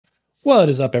What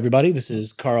is up, everybody? This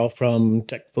is Carl from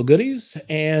Techful Goodies,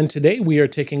 and today we are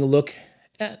taking a look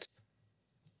at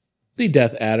the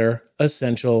DeathAdder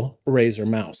Essential Razer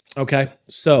mouse. Okay,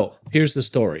 so here's the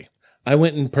story. I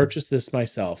went and purchased this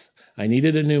myself. I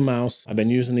needed a new mouse. I've been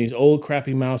using these old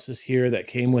crappy mouses here that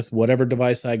came with whatever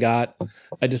device I got.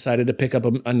 I decided to pick up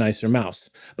a nicer mouse.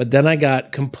 But then I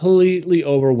got completely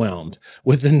overwhelmed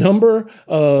with the number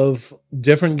of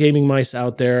different gaming mice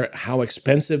out there, how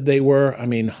expensive they were. I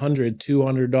mean, $100,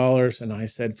 $200. And I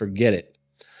said, forget it.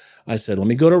 I said, let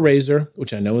me go to Razer,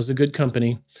 which I know is a good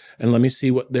company, and let me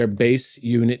see what their base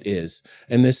unit is.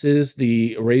 And this is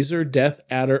the Razer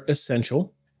DeathAdder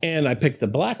Essential. And I picked the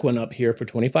black one up here for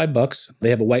 25 bucks.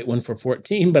 They have a white one for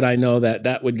 14, but I know that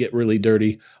that would get really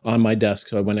dirty on my desk.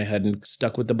 So I went ahead and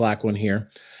stuck with the black one here.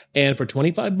 And for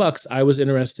 25 bucks, I was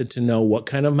interested to know what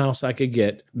kind of mouse I could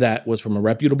get that was from a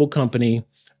reputable company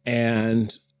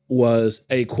and was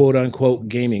a quote unquote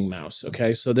gaming mouse.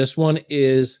 Okay. So this one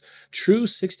is true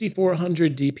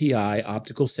 6400 DPI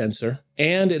optical sensor,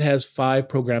 and it has 5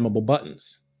 programmable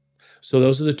buttons. So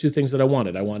those are the two things that I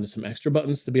wanted. I wanted some extra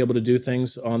buttons to be able to do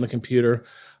things on the computer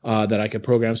that I could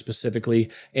program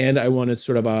specifically, and I wanted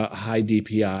sort of a high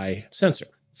DPI sensor.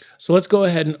 So let's go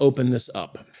ahead and open this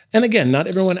up. And again, not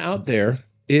everyone out there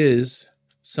is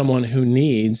someone who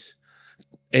needs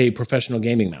a professional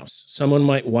gaming mouse. Someone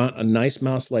might want a nice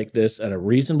mouse like this at a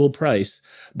reasonable price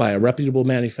by a reputable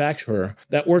manufacturer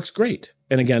that works great.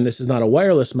 And again, this is not a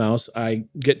wireless mouse. I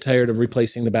get tired of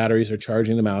replacing the batteries or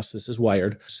charging the mouse. This is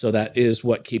wired. So that is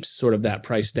what keeps sort of that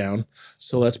price down.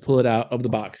 So let's pull it out of the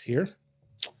box here.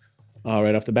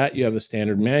 Right off the bat, you have the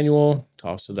standard manual.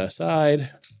 Toss to that side.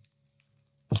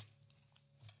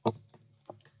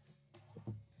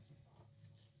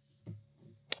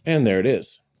 And there it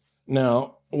is.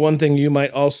 Now, one thing you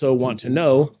might also want to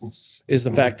know is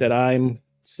the fact that I'm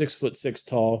 6'6"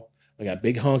 tall. I got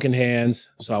big honking hands,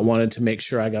 so I wanted to make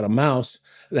sure I got a mouse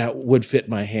that would fit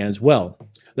my hands well.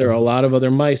 There are a lot of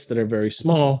other mice that are very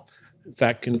small. In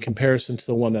fact, in comparison to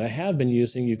the one that I have been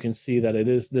using, you can see that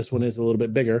this one is a little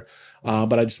bit bigger,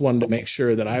 but I just wanted to make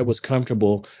sure that I was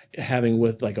comfortable having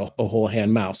with like a whole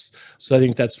hand mouse. So I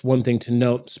think that's one thing to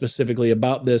note specifically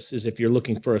about this is if you're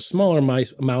looking for a smaller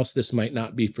mouse, this might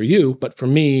not be for you, but for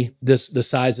me, the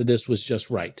size of this was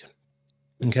just right.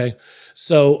 Okay,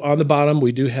 so on the bottom,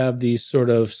 we do have these sort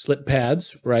of slip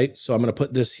pads, right? So I'm going to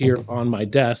put this here on my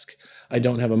desk. I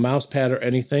don't have a mouse pad or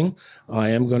anything. I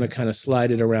am going to kind of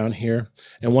slide it around here.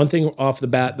 And one thing off the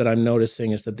bat that I'm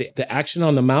noticing is that the action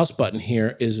on the mouse button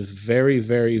here is very,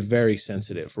 very, very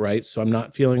sensitive, right? So I'm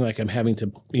not feeling like I'm having to,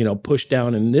 push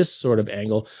down in this sort of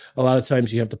angle. A lot of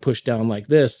times you have to push down like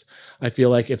this. I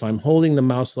feel like if I'm holding the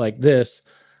mouse like this,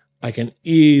 I can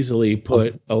easily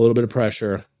put a little bit of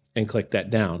pressure and click that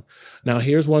down. Now,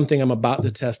 here's one thing I'm about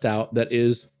to test out that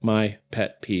is my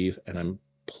pet peeve, and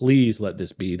please let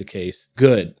this be the case.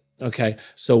 Good. Okay.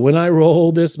 So when I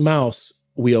roll this mouse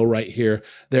wheel right here,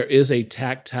 there is a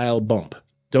tactile bump.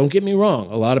 Don't get me wrong.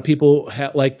 A lot of people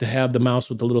like to have the mouse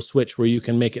with the little switch where you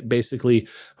can make it basically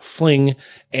fling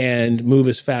and move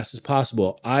as fast as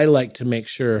possible. I like to make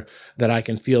sure that I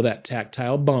can feel that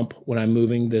tactile bump when I'm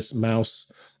moving this mouse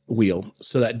wheel.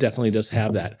 So that definitely does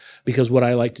have that, because what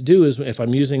I like to do is if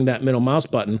I'm using that middle mouse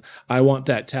button, I want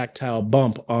that tactile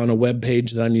bump on a web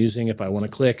page that I'm using. If I want to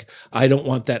click, I don't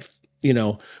want that,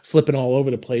 flipping all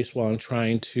over the place while I'm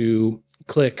trying to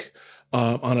click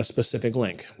on a specific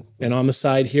link. And on the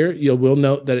side here, you will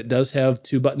note that it does have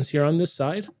 2 buttons here on this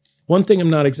side. One thing I'm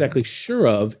not exactly sure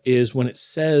of is when it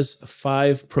says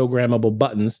 5 programmable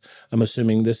buttons, I'm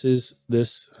assuming this is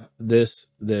this,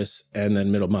 and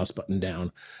then middle mouse button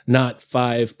down, not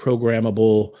 5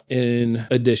 programmable in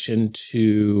addition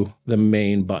to the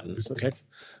main buttons. Okay.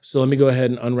 So let me go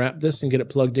ahead and unwrap this and get it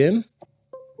plugged in.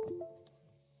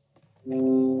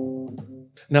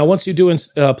 Now, once you do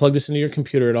plug this into your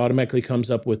computer, it automatically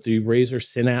comes up with the Razer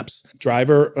Synapse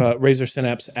driver, Razer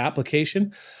Synapse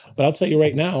application. But I'll tell you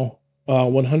right now,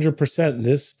 100%,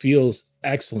 this feels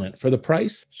excellent for the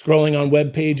price. Scrolling on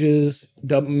web pages,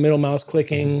 middle mouse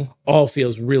clicking, all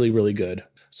feels really, really good.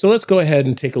 So let's go ahead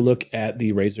and take a look at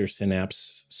the Razer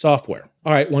Synapse software.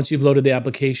 All right, once you've loaded the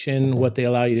application, what they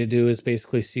allow you to do is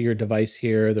basically see your device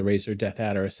here, the Razer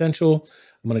DeathAdder Essential.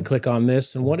 I'm going to click on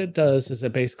this, and what it does is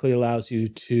it basically allows you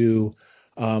to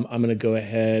I'm going to go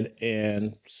ahead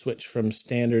and switch from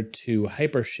standard to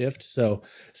hypershift. So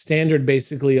standard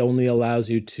basically only allows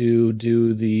you to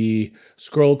do the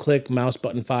scroll click, mouse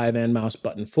button 5 and mouse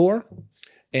button 4,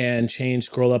 and change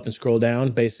scroll up and scroll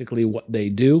down, basically what they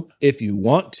do. If you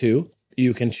want to,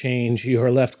 you can change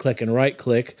your left click and right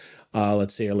click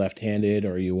Let's say you're left-handed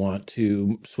or you want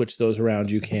to switch those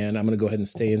around, you can. I'm going to go ahead and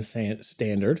stay in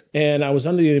standard. And I was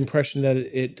under the impression that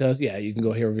it does, yeah, you can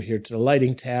go here over here to the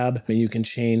lighting tab and you can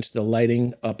change the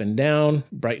lighting up and down,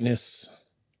 brightness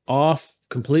off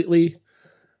completely.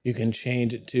 You can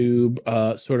change it to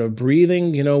sort of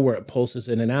breathing, you know, where it pulses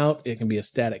in and out. It can be a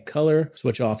static color.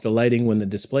 Switch off the lighting when the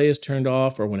display is turned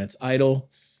off or when it's idle.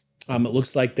 It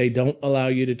looks like they don't allow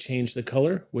you to change the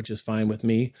color, which is fine with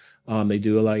me. They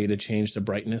do allow you to change the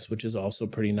brightness, which is also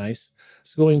pretty nice.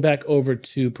 So going back over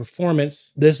to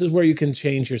performance, this is where you can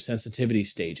change your sensitivity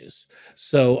stages.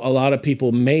 So a lot of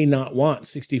people may not want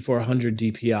 6400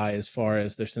 DPI as far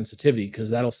as their sensitivity,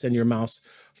 because that'll send your mouse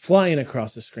flying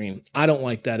across the screen. I don't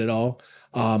like that at all.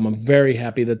 I'm very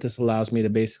happy that this allows me to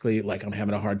basically, like I'm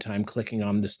having a hard time clicking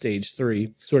on the stage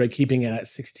 3, sort of keeping it at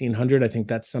 1600. I think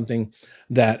that's something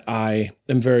that I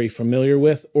am very familiar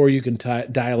with, or you can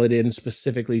dial it in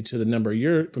specifically to the number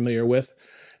you're familiar with.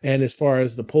 And as far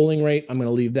as the polling rate, I'm going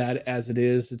to leave that as it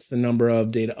is. It's the number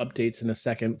of data updates in a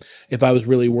second. If I was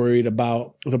really worried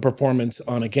about the performance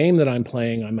on a game that I'm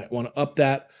playing, I might want to up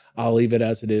that. I'll leave it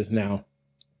as it is now.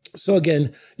 So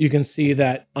again, you can see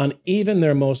that on even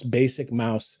their most basic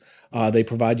mouse, they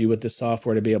provide you with the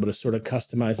software to be able to sort of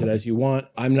customize it as you want.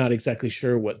 I'm not exactly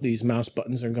sure what these mouse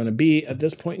buttons are going to be at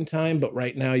this point in time, but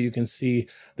right now you can see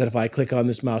that if I click on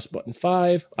this mouse button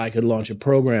 5, I could launch a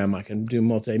program. I can do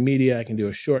multimedia. I can do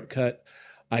a shortcut.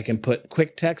 I can put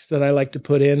quick text that I like to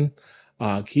put in,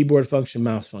 keyboard function,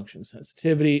 mouse function,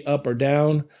 sensitivity, up or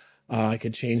down. I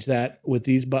could change that with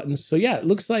these buttons. So yeah, it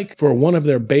looks like for one of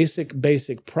their basic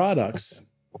products,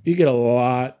 you get a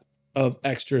lot of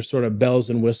extra sort of bells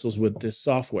and whistles with this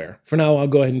software. For now, I'll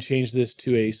go ahead and change this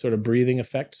to a sort of breathing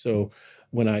effect. So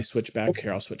when I switch back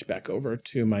here, I'll switch back over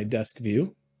to my desk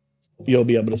view. You'll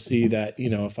be able to see that, you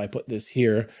know, if I put this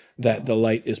here, that the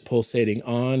light is pulsating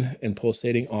on and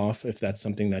pulsating off, if that's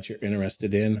something that you're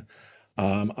interested in.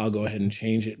 I'll go ahead and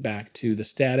change it back to the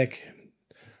static.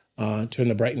 Turn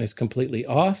the brightness completely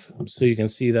off, so you can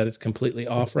see that it's completely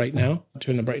off right now.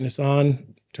 Turn the brightness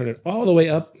on, turn it all the way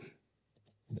up.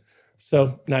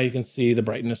 So now you can see the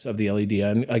brightness of the LED.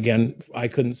 And again, I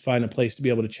couldn't find a place to be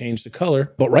able to change the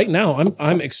color, but right now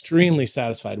I'm extremely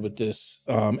satisfied with this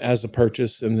as a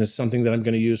purchase, and this is something that I'm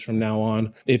going to use from now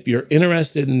on. If you're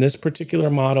interested in this particular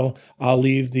model, I'll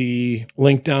leave the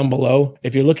link down below.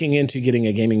 If you're looking into getting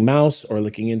a gaming mouse or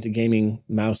looking into gaming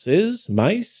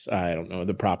mice, I don't know what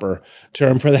the proper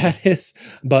term for that is,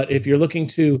 but if you're looking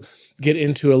to get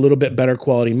into a little bit better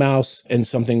quality mouse and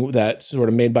something that's sort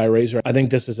of made by Razer, I think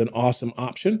this is an awesome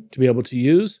option to be able to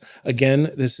use.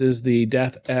 Again, this is the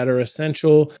DeathAdder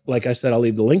Essential. Like I said, I'll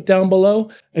leave the link down below.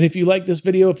 And if you like this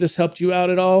video, if this helped you out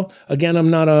at all, again,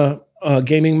 I'm not a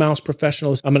gaming mouse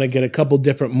professional. I'm going to get a couple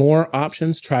different more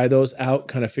options, try those out,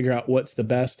 kind of figure out what's the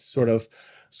best sort of,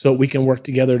 so we can work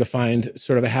together to find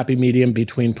sort of a happy medium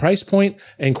between price point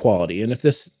and quality. And if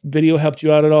this video helped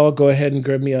you out at all, go ahead and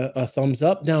give me a thumbs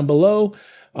up down below.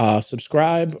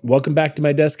 Subscribe. Welcome back to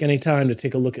my desk anytime to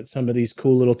take a look at some of these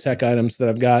cool little tech items that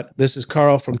I've got. This is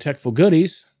Carl from Techful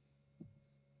Goodies,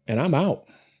 and I'm out.